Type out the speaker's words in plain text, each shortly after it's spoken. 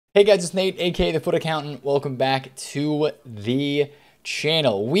Hey guys, it's Nate, aka TheFutAccountant. Welcome back to the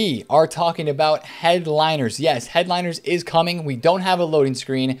channel. We are talking about headliners. Yes, headliners is coming. We don't have a loading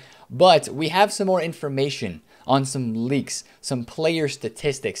screen, but we have some more information on some leaks, some player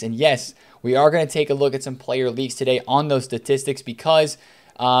statistics. And yes, we are going to take a look at some player leaks today on those statistics because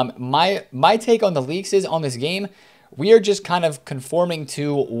my take on the leaks is on this game, we are just kind of conforming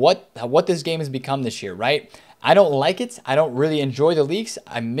to what this game has become this year, right? I don't like it. I don't really enjoy the leaks.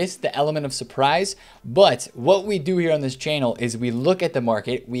 I miss the element of surprise. But what we do here on this channel is we look at the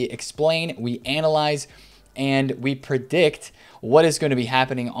market, we explain, we analyze, and we predict what is going to be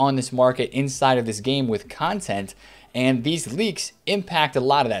happening on this market inside of this game with content. And these leaks impact a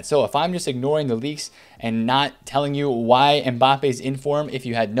lot of that. So if I'm just ignoring the leaks and not telling you why Mbappe's inform, if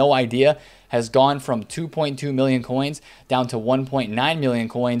you had no idea, has gone from 2.2 million coins down to 1.9 million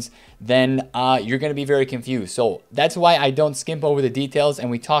coins, then you're going to be very confused. So that's why I don't skimp over the details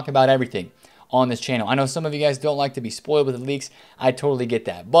and we talk about everything on this channel. I know some of you guys don't like to be spoiled with the leaks. I totally get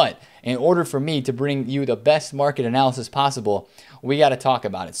that. But in order for me to bring you the best market analysis possible, we got to talk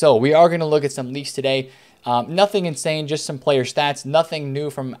about it. So we are going to look at some leaks today. Nothing insane, just some player stats, nothing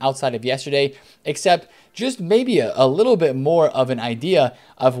new from outside of yesterday, except just maybe a little bit more of an idea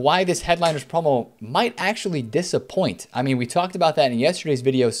of why this headliners promo might actually disappoint. I mean, we talked about that in yesterday's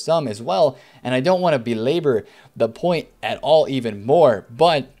video some as well, and I don't want to belabor the point at all even more,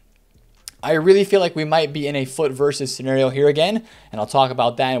 but I really feel like we might be in a foot versus scenario here again, and I'll talk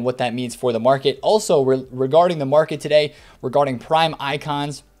about that and what that means for the market. Also, regarding the market today, regarding prime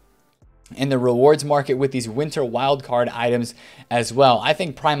icons, in the rewards market with these winter wildcard items as well. I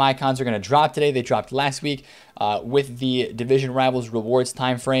think prime icons are going to drop today. They dropped last week with the division rivals rewards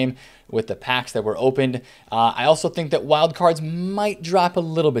time frame with the packs that were opened. I also think that wildcards might drop a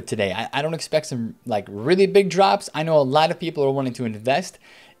little bit today. I don't expect some like really big drops. I know a lot of people are wanting to invest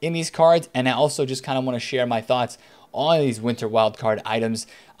in these cards, and I also just kind of want to share my thoughts on these winter wildcard items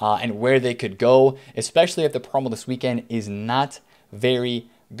and where they could go, especially if the promo this weekend is not very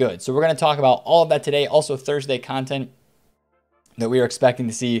good. So we're going to talk about all of that today. Also Thursday content that we are expecting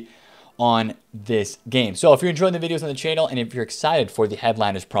to see on this game. So if you're enjoying the videos on the channel and if you're excited for the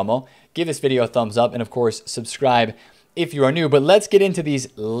headliners promo, give this video a thumbs up and of course subscribe if you are new. But let's get into these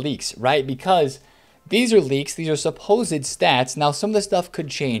leaks, right? Because these are leaks. These are supposed stats. Now some of the stuff could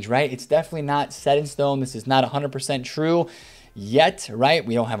change, right? It's definitely not set in stone. This is not 100% true yet, right?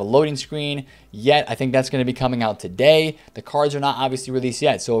 We don't have a loading screen yet. I think that's going to be coming out today. The cards are not obviously released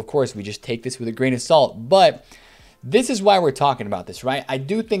yet. So of course we just take this with a grain of salt, but this is why we're talking about this, right? I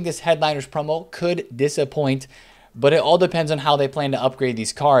do think this headliners promo could disappoint, but it all depends on how they plan to upgrade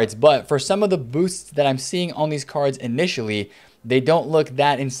these cards. But for some of the boosts that I'm seeing on these cards initially, they don't look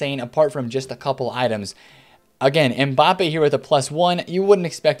that insane apart from just a couple items. Again, Mbappe here with a +1, you wouldn't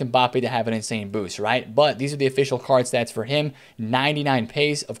expect Mbappe to have an insane boost, right? But these are the official card stats for him. 99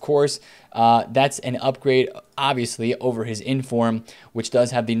 pace, of course. That's an upgrade, obviously, over his inform, which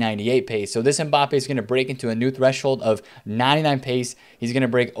does have the 98 pace. So this Mbappe is going to break into a new threshold of 99 pace. He's going to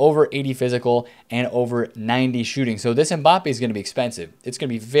break over 80 physical and over 90 shooting. So this Mbappe is going to be expensive. It's going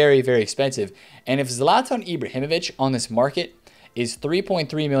to be very, very expensive. And if Zlatan Ibrahimovic on this market is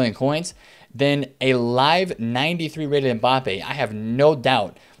 3.3 million coins, then a live 93 rated Mbappe, I have no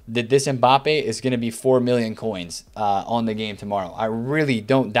doubt that this Mbappe is going to be 4 million coins on the game tomorrow. I really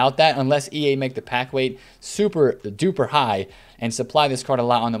don't doubt that unless EA make the pack weight super duper high and supply this card a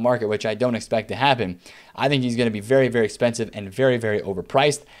lot on the market, which I don't expect to happen. I think he's going to be very, very expensive and very, very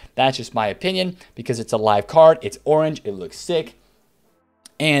overpriced. That's just my opinion because it's a live card. It's orange. It looks sick.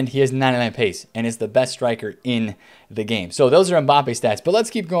 And he has 99 pace, and is the best striker in the game. So those are Mbappe stats, but let's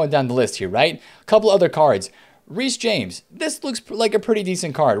keep going down the list here, right? A couple other cards. Reece James, this looks like a pretty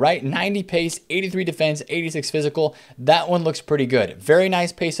decent card, right? 90 pace, 83 defense, 86 physical. That one looks pretty good. Very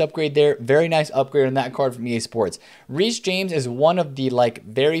nice pace upgrade there. Very nice upgrade on that card from EA Sports. Reece James is one of the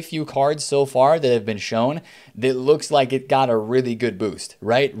very few cards so far that have been shown that looks like it got a really good boost,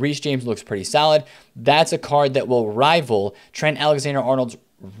 right? Reece James looks pretty solid. That's a card that will rival Trent Alexander-Arnold's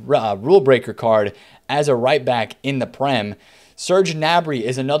rule breaker card as a right back in the Prem. Serge Gnabry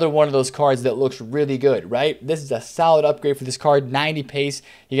is another one of those cards that looks really good, right? This is a solid upgrade for this card. 90 pace.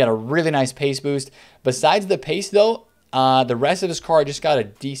 He got a really nice pace boost. Besides the pace, though, the rest of his card just got a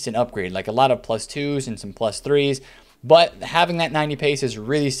decent upgrade, like a lot of +2s and some +3s. But having that 90 pace is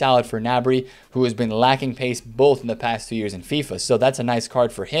really solid for Gnabry, who has been lacking pace both in the past 2 years in FIFA. So that's a nice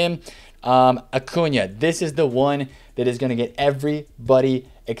card for him. Acuna, this is the one that is going to get everybody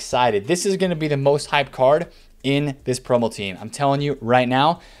excited. This is going to be the most hyped card in this promo team. I'm telling you right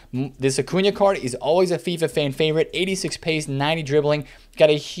now, this Acuna card is always a FIFA fan favorite. 86 pace, 90 dribbling. Got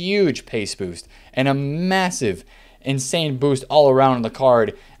a huge pace boost and a massive, insane boost all around on the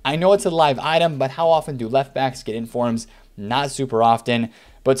card. I know it's a live item, but how often do left backs get informs? Not super often,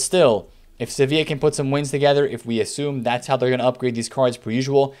 but still, if Sevilla can put some wins together, if we assume that's how they're going to upgrade these cards per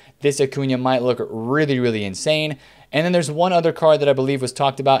usual, this Acuna might look really, really insane. And then there's one other card that I believe was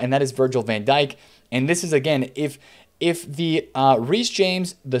talked about, and that is Virgil van Dijk. And this is, again, if the Reece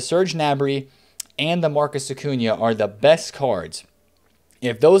James, the Serge Gnabry, and the Marcus Acuna are the best cards,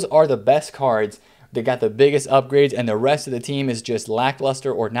 if those are the best cards, they got the biggest upgrades, and the rest of the team is just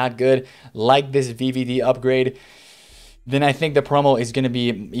lackluster or not good, like this VVD upgrade, then I think the promo is going to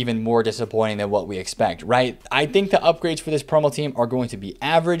be even more disappointing than what we expect, right? I think the upgrades for this promo team are going to be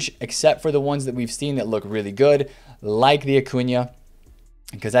average, except for the ones that we've seen that look really good, like the Acuna,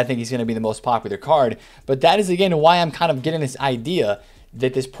 because I think he's going to be the most popular card. But that is, again, why I'm kind of getting this idea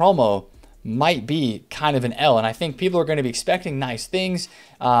that this promo might be kind of an L. And I think people are going to be expecting nice things.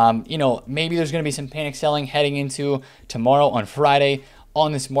 Maybe there's going to be some panic selling heading into tomorrow on Friday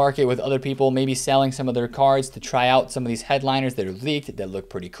on this market with other people maybe selling some of their cards to try out some of these headliners that are leaked that look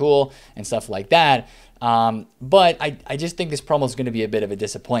pretty cool and stuff like that. But I just think this promo is going to be a bit of a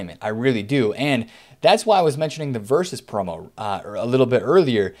disappointment. I really do. And that's why I was mentioning the Versus promo a little bit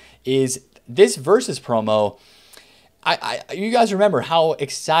earlier, is this Versus promo. You guys remember how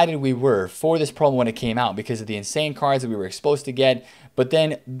excited we were for this promo when it came out because of the insane cards that we were exposed to get. But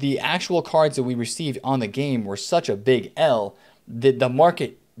then the actual cards that we received on the game were such a big L that the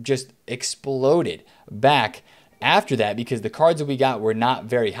market just exploded back after that because the cards that we got were not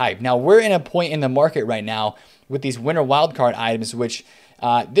very hyped. Now, we're in a point in the market right now with these winter wildcard items, which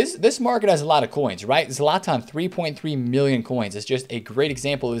this market has a lot of coins, right? Zlatan, 3.3 million coins. It's just a great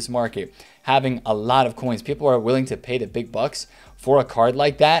example of this market having a lot of coins. People are willing to pay the big bucks for a card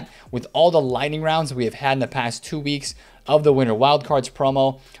like that. With all the lightning rounds we have had in the past 2 weeks of the winter wildcards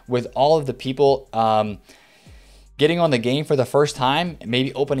promo, with all of the people getting on the game for the first time,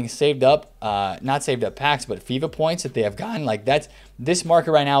 maybe opening saved up, not saved up packs, but FIFA points that they have gotten. Like this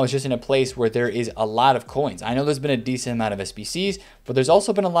market right now is just in a place where there is a lot of coins. I know there's been a decent amount of SBCs, but there's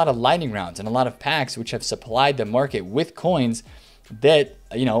also been a lot of lightning rounds and a lot of packs which have supplied the market with coins that,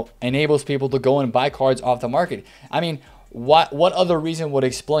 enables people to go and buy cards off the market. I mean, what other reason would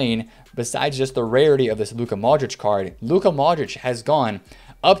explain, besides just the rarity of this Luka Modric card? Luka Modric has gone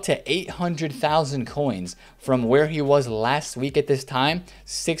up to 800,000 coins from where he was last week at this time,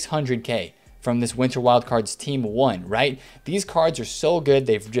 600K from this Winter Wildcards Team 1, right? These cards are so good.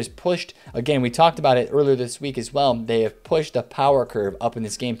 They've just pushed, again, we talked about it earlier this week as well, they have pushed the power curve up in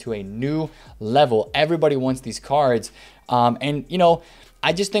this game to a new level. Everybody wants these cards.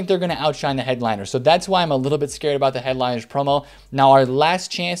 I just think they're going to outshine the headliners. So that's why I'm a little bit scared about the headliners promo. Now, our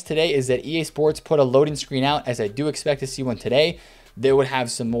last chance today is that EA Sports put a loading screen out, as I do expect to see one today. They would have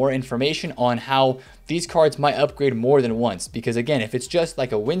some more information on how these cards might upgrade more than once. Because again, if it's just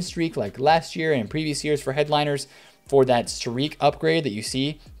like a win streak like last year and previous years for headliners, for that streak upgrade that you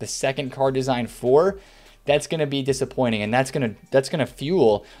see the second card design for, that's going to be disappointing. And that's going to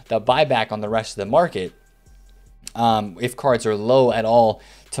fuel the buyback on the rest of the market. If cards are low at all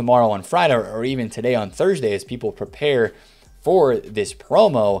tomorrow on Friday or even today on Thursday as people prepare for this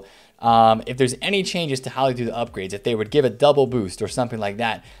promo, if there's any changes to how they do the upgrades, if they would give a double boost or something like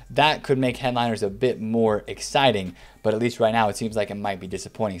that, that could make headliners a bit more exciting. But at least right now, it seems like it might be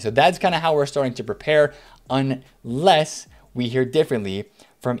disappointing. So that's kind of how we're starting to prepare, unless we hear differently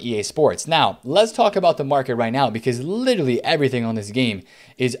from EA Sports. Now, let's talk about the market right now, because literally everything on this game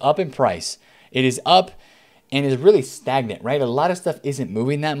is up in price. It is up and is really stagnant, right? A lot of stuff isn't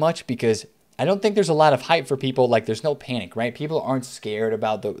moving that much because I don't think there's a lot of hype for people. Like, there's no panic, right? People aren't scared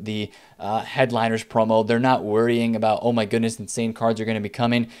about the headliners promo. They're not worrying about, oh my goodness, insane cards are going to be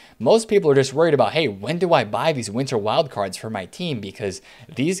coming. Most people are just worried about, hey, when do I buy these winter wild cards for my team? Because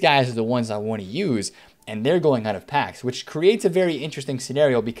these guys are the ones I want to use, and they're going out of packs, which creates a very interesting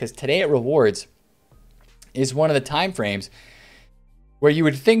scenario, because today at Rewards is one of the time frames where you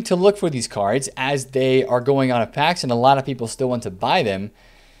would think to look for these cards as they are going out of packs, and a lot of people still want to buy them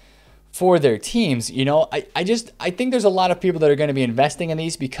for their teams. I think there's a lot of people that are going to be investing in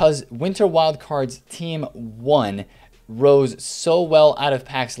these because Winter Wildcards Team 1 rose so well out of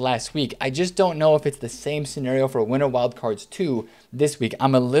packs last week. I just don't know if it's the same scenario for Winter Wildcards 2 this week.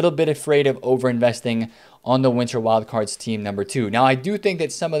 I'm a little bit afraid of over-investing on the Winter Wildcards Team number 2. Now, I do think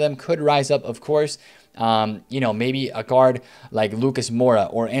that some of them could rise up, of course. You know, maybe a card like Lucas Moura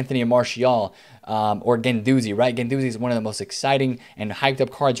or Anthony Martial, or Guendouzi, right? Guendouzi is one of the most exciting and hyped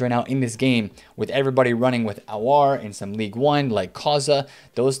up cards right now in this game, with everybody running with Awar and some League One, like Causa,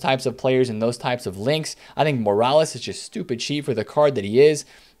 those types of players and those types of links. I think Morales is just stupid cheap for the card that he is.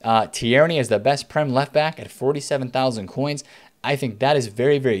 Tierney is the best Prem left back at 47,000 coins. I think that is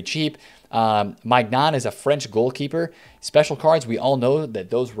very, very cheap. Magnan is a French goalkeeper. Special cards, we all know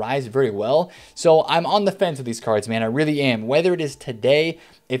that those rise very well. So I'm on the fence with these cards, man. I really am. Whether it is today,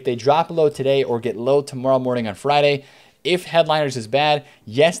 if they drop low today or get low tomorrow morning on Friday, if Headliners is bad,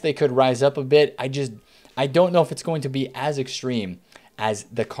 yes, they could rise up a bit. I don't know if it's going to be as extreme as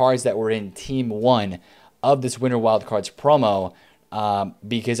the cards that were in Team 1 of this Winter Wildcards promo.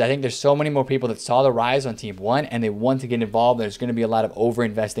 Because I think there's so many more people that saw the rise on Team 1 and they want to get involved. There's going to be a lot of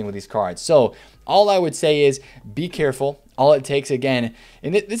over-investing with these cards. So all I would say is be careful. All it takes, again,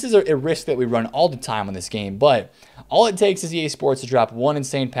 and this is a risk that we run all the time on this game, but all it takes is EA Sports to drop one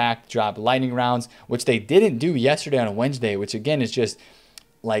insane pack, drop lightning rounds, which they didn't do yesterday on a Wednesday, which again is just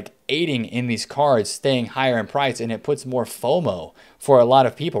like aiding in these cards staying higher in price, and it puts more FOMO for a lot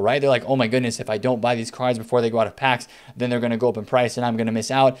of people, right? They're like, oh my goodness, if I don't buy these cards before they go out of packs, then they're going to go up in price and I'm going to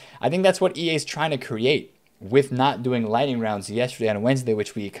miss out. I think that's what EA is trying to create with not doing lightning rounds yesterday on Wednesday,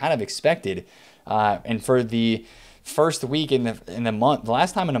 which we kind of expected. And for the first week in the month, the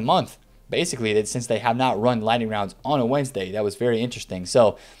last time in a month, basically, that since they have not run lightning rounds on a Wednesday, that was very interesting.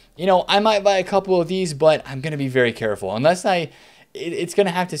 So, you know, I might buy a couple of these, but I'm going to be very careful unless it's going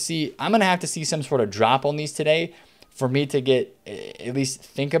to have to see, I'm going to have to see some sort of drop on these today for me to get, at least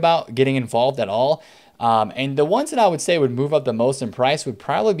think about getting involved at all. And the ones that I would say would move up the most in price would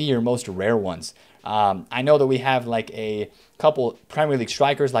probably be your most rare ones. I know that we have like a couple Premier League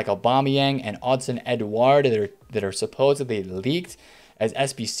strikers like Aubameyang and Odsonne Edouard that are supposedly leaked as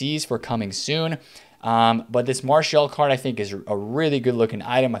SBCs for coming soon. But this Martial card, I think, is a really good looking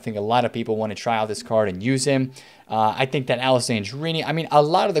item. I think a lot of people want to try out this card and use him. I think that Alessandrini, I mean, a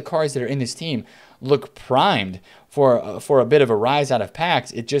lot of the cards that are in this team look primed for a bit of a rise out of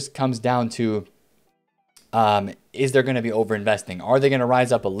packs. It just comes down to, is there going to be over investing? Are they going to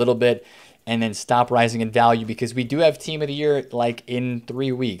rise up a little bit and then stop rising in value? Because we do have Team of the Year like in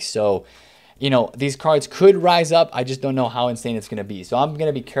 3 weeks. So, you know, these cards could rise up. I just don't know how insane it's going to be. So I'm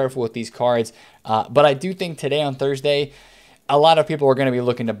going to be careful with these cards. But I do think today on Thursday, a lot of people are going to be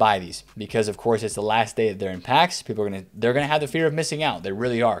looking to buy these because, of course, it's the last day that they're in packs. They're going to have the fear of missing out. They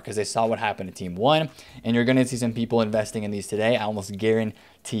really are, because they saw what happened to Team 1, and you're going to see some people investing in these today. I almost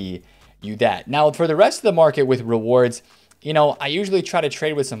guarantee you that. Now, for the rest of the market with rewards, you know, I usually try to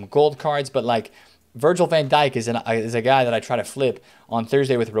trade with some gold cards, but like Virgil van Dijk is a guy that I try to flip on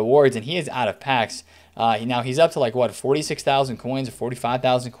Thursday with rewards, and he is out of packs. Now he's up to like what, 46,000 coins or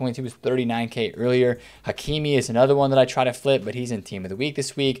 45,000 coins. He was 39K earlier. Hakimi is another one that I try to flip, but he's in Team of the Week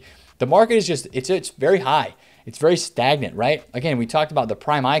this week. The market is just, it's very high. It's very stagnant, right? Again, we talked about the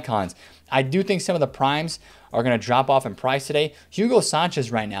prime icons. I do think some of the primes are going to drop off in price today. Hugo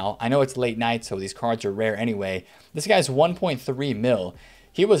Sanchez right now, I know it's late night, so these cards are rare anyway. This guy's 1.3 mil.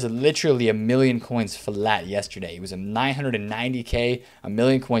 He was literally a million coins flat yesterday. He was a 990K, a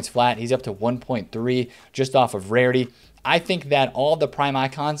million coins flat. He's up to 1.3 just off of rarity. I think that all the prime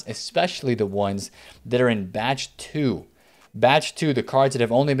icons, especially the ones that are in batch 2, the cards that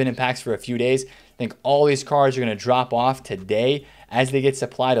have only been in packs for a few days, I think all these cards are going to drop off today as they get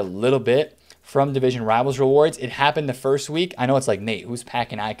supplied a little bit from Division Rivals rewards. It happened the first week. I know it's like, Nate, who's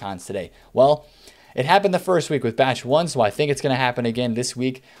packing icons today? Well, it happened the first week with batch 1, so I think it's going to happen again this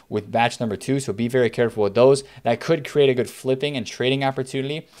week with batch number 2, so be very careful with those. That could create a good flipping and trading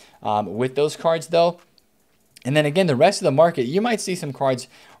opportunity with those cards, though. And then again, the rest of the market, you might see some cards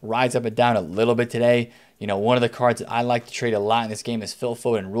rise up and down a little bit today. You know, one of the cards that I like to trade a lot in this game is Phil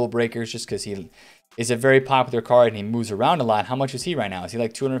Foden Rule Breakers, just because he is a very popular card and he moves around a lot. How much is he right now? Is he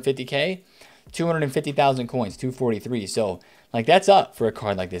like 250K? 250,000 coins, 243. So like that's up for a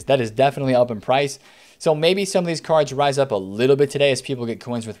card like this. That is definitely up in price. So maybe some of these cards rise up a little bit today as people get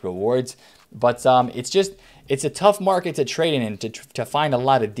coins with rewards. But it's a tough market to trade in and to find a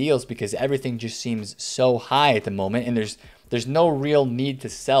lot of deals because everything just seems so high at the moment. And there's no real need to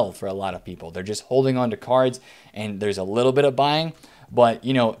sell for a lot of people. They're just holding on to cards and there's a little bit of buying. But,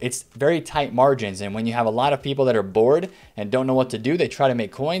 you know, it's very tight margins. And when you have a lot of people that are bored and don't know what to do, they try to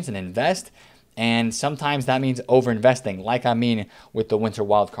make coins and invest. And sometimes that means over-investing, like I mean with the Winter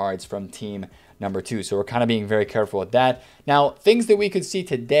Wild cards from Team number 2. So we're kind of being very careful with that. Now, things that we could see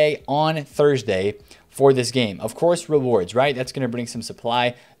today on Thursday for this game. Of course, rewards, right? That's going to bring some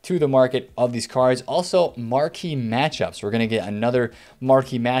supply to the market of these cards. Also, marquee matchups. We're going to get another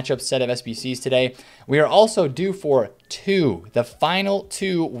marquee matchup set of SBCs today. We are also due for the final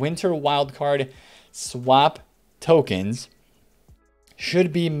 2 winter wildcard swap tokens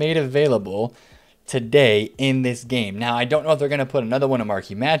should be made available today in this game. Now, I don't know if they're going to put another one of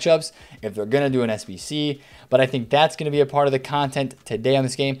marquee matchups, if they're going to do an SBC, but I think that's going to be a part of the content today on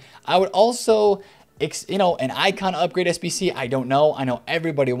this game. I would also, an icon upgrade SBC, I don't know. I know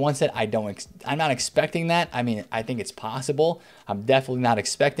everybody wants it. I'm not expecting that. I mean, I think it's possible. I'm definitely not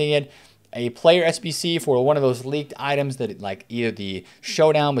expecting it. A player SBC for one of those leaked items that like either the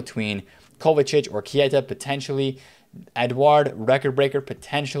showdown between Kovacic or Kieta potentially, Edouard, record breaker,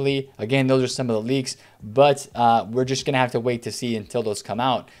 potentially. Again, those are some of the leaks, but we're just going to have to wait to see until those come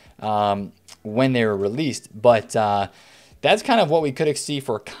out when they're released. But that's kind of what we could see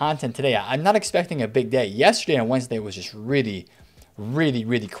for content today. I'm not expecting a big day. Yesterday and Wednesday was just really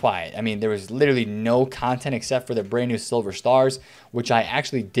quiet. I mean, there was literally no content except for the brand new silver stars, which I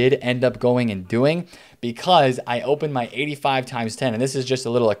actually did end up going and doing because I opened my 85 times 10. And this is just a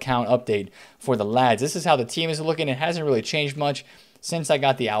little account update for the lads. This is how the team is looking. It hasn't really changed much since I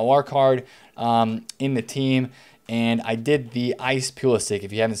got the Alwar card in the team. And I did the Ice Pulisic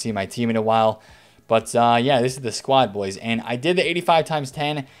if you haven't seen my team in a while. But yeah, this is the squad, boys. And I did the 85 times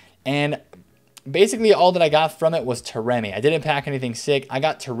 10. And basically, all that I got from it was Taremi. I didn't pack anything sick. I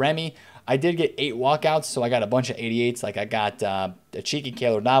got Taremi. I did get 8 walkouts, so I got a bunch of 88s. Like I got a cheeky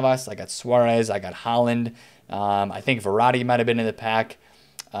Keylor Navas. I got Suarez. I got Holland. I think Verratti might have been in the pack.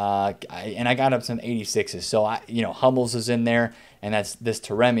 And I got up some 86s. So, Hummels is in there. And that's this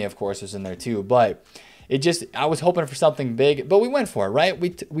Taremi, of course, was in there too. But I was hoping for something big. But we went for it, right?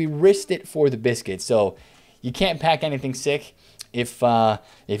 We risked it for the biscuit. So you can't pack anything sick if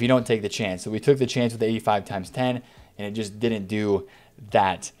you don't take the chance. So we took the chance with the 85 times 10, and it just didn't do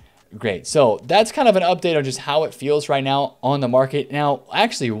that great. So that's kind of an update on just how it feels right now on the market. Now,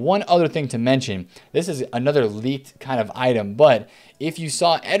 actually, one other thing to mention. This is another leaked kind of item, but if you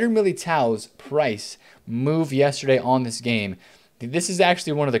saw Eder Militao's price move yesterday on this game, this is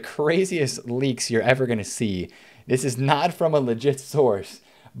actually one of the craziest leaks you're ever going to see. This is not from a legit source,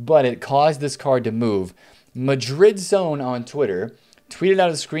 but it caused this card to move. Madrid Zone on Twitter tweeted out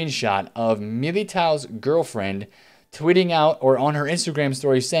a screenshot of Militao's girlfriend tweeting out or on her Instagram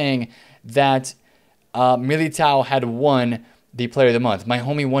story saying that Militao had won the Player of the Month. My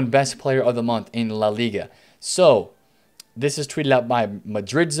homie won Best Player of the Month in La Liga. So this is tweeted out by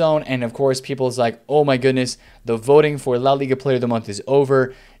Madrid Zone, and of course people's like, oh my goodness, the voting for La Liga Player of the Month is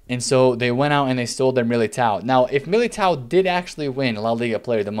over. And so they went out and they stole their Militao. Now, if Militao did actually win La Liga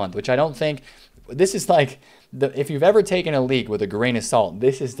Player of the Month, which I don't think, this is like, if you've ever taken a league with a grain of salt,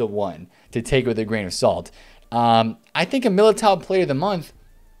 this is the one to take with a grain of salt. I think a Militao Player of the Month,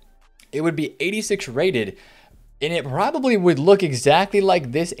 it would be 86 rated, and it probably would look exactly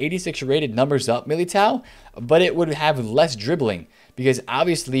like this 86 rated numbers up Militao, but it would have less dribbling because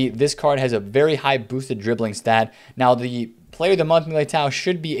obviously this card has a very high boosted dribbling stat. Now, the Player of the Month Militao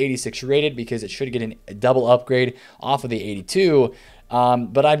should be 86 rated because it should get a double upgrade off of the 82.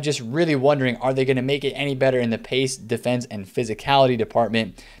 But I'm just really wondering, are they going to make it any better in the pace, defense, and physicality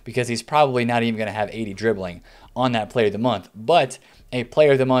department? Because he's probably not even going to have 80 dribbling on that Player of the Month. But a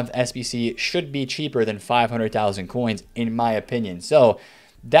Player of the Month SBC should be cheaper than 500,000 coins, in my opinion. So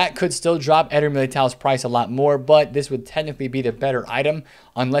that could still drop Eder Militao's price a lot more, but this would technically be the better item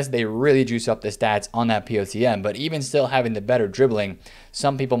unless they really juice up the stats on that POTM. But even still having the better dribbling,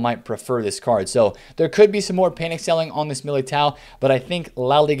 some people might prefer this card. So there could be some more panic selling on this Militao, but I think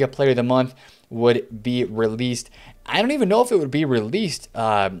La Liga Player of the Month would be released. I don't even know if it would be released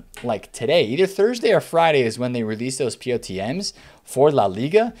like today. Either Thursday or Friday is when they release those POTMs for La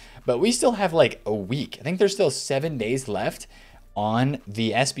Liga, but we still have like a week. I think there's still 7 days left on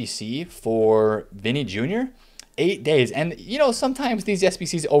the SBC for Vinny Jr. 8 days. And, sometimes these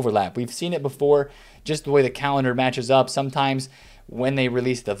SBCs overlap. We've seen it before, just the way the calendar matches up. Sometimes when they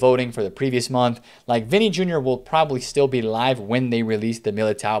release the voting for the previous month, like Vinny Jr. will probably still be live when they release the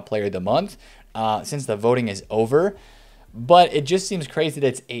Militao Player of the Month, since the voting is over. But it just seems crazy that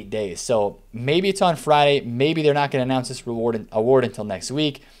it's 8 days. So maybe it's on Friday. Maybe they're not going to announce this award until next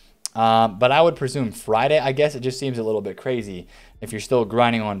week. But I would presume Friday. I guess it just seems a little bit crazy if you're still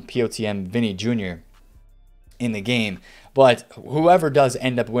grinding on POTM Vinny Jr. in the game. But whoever does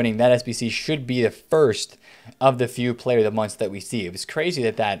end up winning, that SBC should be the first of the few Player of the Months that we see. It was crazy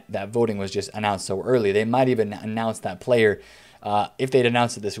that voting was just announced so early. They might even announce that player, if they'd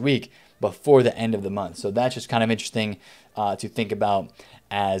announced it this week, before the end of the month. So that's just kind of interesting to think about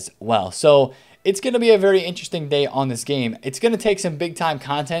as well. So it's going to be a very interesting day on this game. It's going to take some big time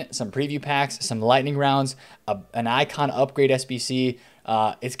content, some preview packs, some lightning rounds, an icon upgrade SBC.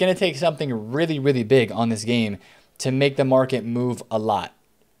 It's going to take something really, really big on this game to make the market move a lot.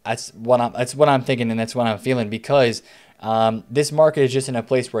 That's what I'm thinking, and that's what I'm feeling, because this market is just in a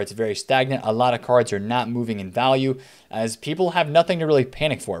place where it's very stagnant. A lot of cards are not moving in value as people have nothing to really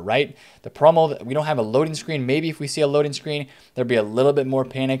panic for, right? The promo, we don't have a loading screen. Maybe if we see a loading screen, there'll be a little bit more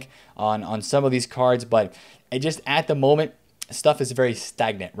panic on some of these cards, but it just at the moment, stuff is very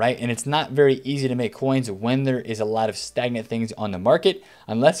stagnant, right? And it's not very easy to make coins when there is a lot of stagnant things on the market,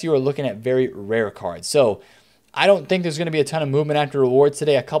 unless you are looking at very rare cards. So I don't think there's going to be a ton of movement after rewards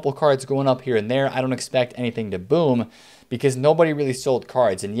today. A couple cards going up here and there. I don't expect anything to boom because nobody really sold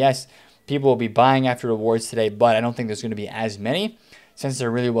cards. And yes, people will be buying after rewards today, but I don't think there's going to be as many since there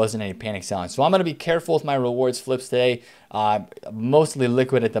really wasn't any panic selling. So I'm going to be careful with my rewards flips today. Mostly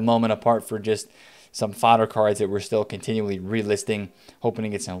liquid at the moment, apart for just some fodder cards that we're still continually relisting, hoping to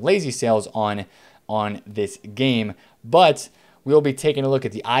get some lazy sales on this game. But we'll be taking a look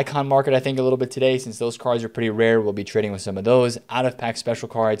at the icon market, I think, a little bit today, since those cards are pretty rare. We'll be trading with some of those out-of-pack special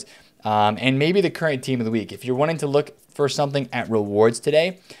cards, and maybe the current team of the week. If you're wanting to look for something at rewards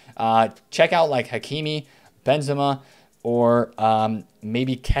today, check out like Hakimi, Benzema, or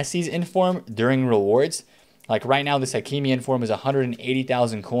maybe Kessie's inform during rewards. Like right now, this Hakimi inform is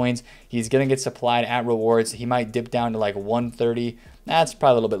 180,000 coins. He's going to get supplied at rewards. He might dip down to like 130. That's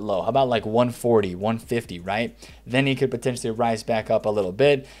probably a little bit low. How about like 140, 150, right? Then he could potentially rise back up a little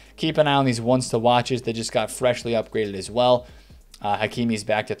bit. Keep an eye on these ones to watches that just got freshly upgraded as well. Hakimi's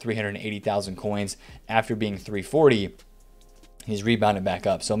back to 380,000 coins after being 340. He's rebounded back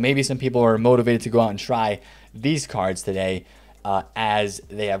up. So maybe some people are motivated to go out and try these cards today as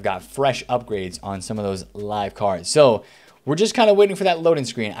they have got fresh upgrades on some of those live cards. So we're just kind of waiting for that loading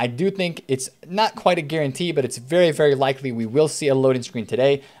screen. I do think it's not quite a guarantee, but it's very, very likely we will see a loading screen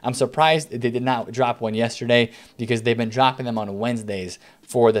today. I'm surprised they did not drop one yesterday because they've been dropping them on Wednesdays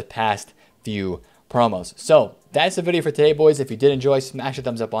for the past few promos. So that's the video for today, boys. If you did enjoy, smash a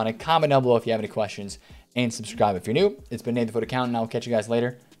thumbs up on it. Comment down below if you have any questions, and subscribe if you're new. It's been TheFutAccountant, and I'll catch you guys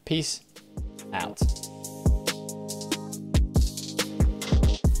later. Peace out.